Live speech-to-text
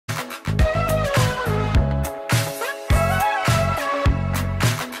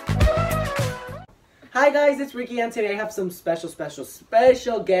Hi guys, it's Ricky and today I have some special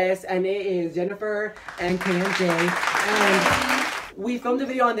guests and it is Jennifer and KJ. And we filmed a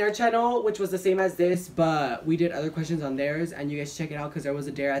video on their channel which was the same as this, but we did other questions on theirs and you guys should check it out because there was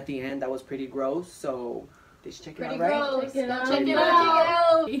a dare at the end that was pretty gross, so they should check it out, right? Check it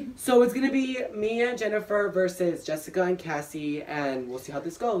out. So it's gonna be me and Jennifer versus Jessica and Cassie, and we'll see how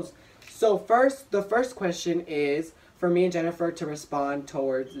this goes. So the first question is for me and Jennifer to respond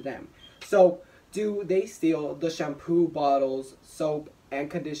towards them. So, do they steal the shampoo bottles, soap, and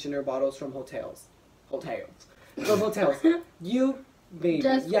conditioner bottles from hotels? From hotels. You, maybe.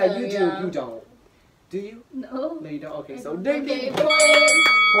 Jessica, yeah, you do. yeah. You don't. Do you? No. No, you don't. Okay, so Okay, point. point.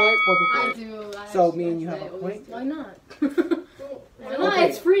 I do. So me and you have a point. Why not? Why not? Okay,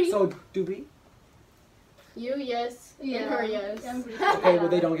 It's free. So do we? You, yes. Yeah. And her, yes. Okay, well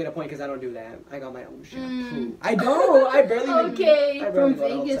they don't get a point because I don't do that. I got my own shampoo. I don't. I barely. Okay, I barely from go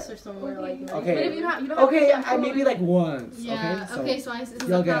to Vegas hotels. or somewhere like that. Okay. But if you don't Okay, have I shampoo, maybe like once. yeah. Okay, so So it's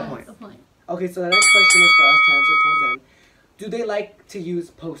you'll a get a point. point. Okay, so the next question is for us to answer towards them. Do they like to use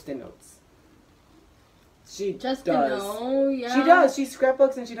post-it notes? She Jessica, does. no, yeah. She does. She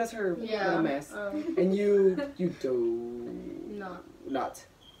scrapbooks and she does her Yeah. little mess. And you do No. not.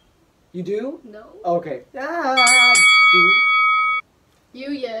 You do? No. Okay. Ah, do you?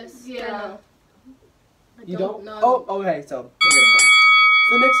 You, yes. Yeah. No. You don't? No. Oh, okay. So, we'll get a point.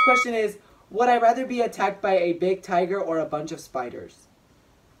 So the next question is, would I rather be attacked by a big tiger or a bunch of spiders?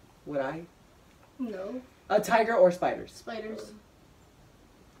 Would I? No. A tiger or spiders? Spiders.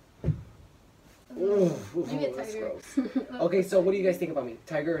 Ooh, You get that's tiger. gross. Okay, so what do you guys think about me?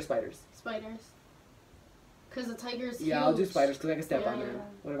 Tiger or spiders? Spiders. Because the tiger's huge. Yeah, I'll do spiders because I can step on Yeah. her.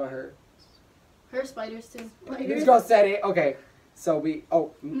 What about her? Her spiders, too. This girl said it. Okay, so we.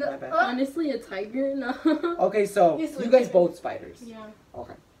 Oh, No, my bad. honestly, a tiger? No. Okay, so He's you guys legit. both spiders. Yeah.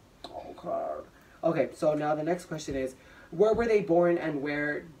 Okay. Okay, so now the next question is, where were they born and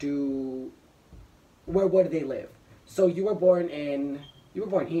where would they live? So you were born here. You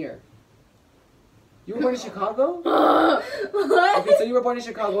were born in Chicago? What? Okay, so you were born in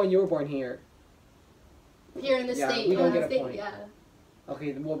Chicago and you were born here. Here in the Yeah, state. we don't in the get a state, point. Yeah.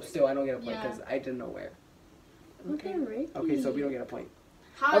 Okay, well, still, I don't get a point Yeah. because I didn't know where. Okay, Ricky. Okay, so we don't get a point.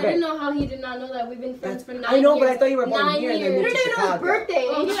 How Okay. I didn't know how he did not know that we've been friends for 9 years. I know, but I thought you were born 9 here and then years. moved to Chicago. birthday.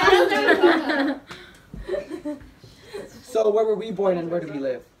 Oh. So where were we born and where do we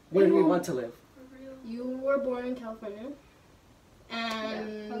live? Where do we want to live? You were born in California.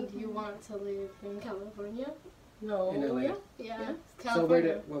 And you want to live in California? No. In LA. Yeah. Yeah. So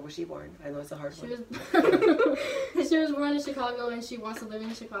California. where was she born? I know it's a hard She one. was she was born in Chicago and she wants to live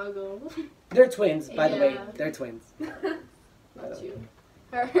in Chicago. They're twins, by the way. Yeah. They're twins. Not you.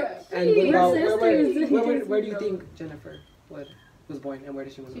 Her. And what We're about, sisters. where do you think Jennifer was born and where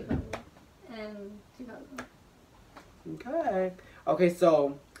does she want to live? Chicago. And Chicago. Okay. Okay,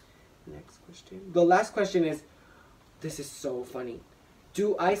 so next question. The last question is, this is so funny.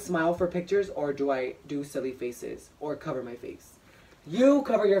 Do I smile for pictures or do I do silly faces or cover my face? You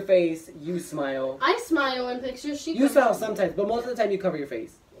cover your face, you smile. I smile in pictures. She You covers smile me. sometimes, but most of the time you cover your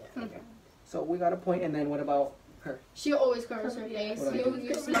face. Yeah. Okay. So we got a point, and then what about her? She always covers her Yeah. face. What do I do?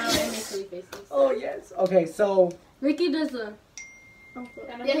 You smile and make silly faces. Oh, yes. Okay, so Ricky does the.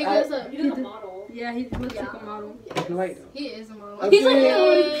 Yeah, he does a. He did a model. Yeah, he looks like a model. what do I do? He is a model.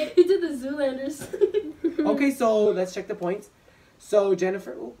 Okay. He did the Zoolanders. Okay, so let's check the points. So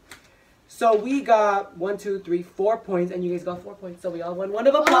Jennifer, so we got 1, 2, 3, 4 points, and you guys got 4 points. So we all won. One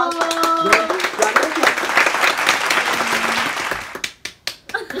of applause. Oh. Round of applause.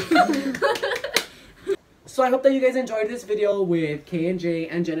 So I hope that you guys enjoyed this video with K and J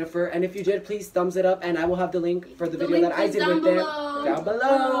and Jennifer. And if you did, please thumbs it up, and I will have the link for the video link that I is did down with them below. down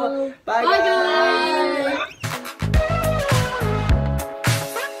below. Bye, Bye, guys. guys.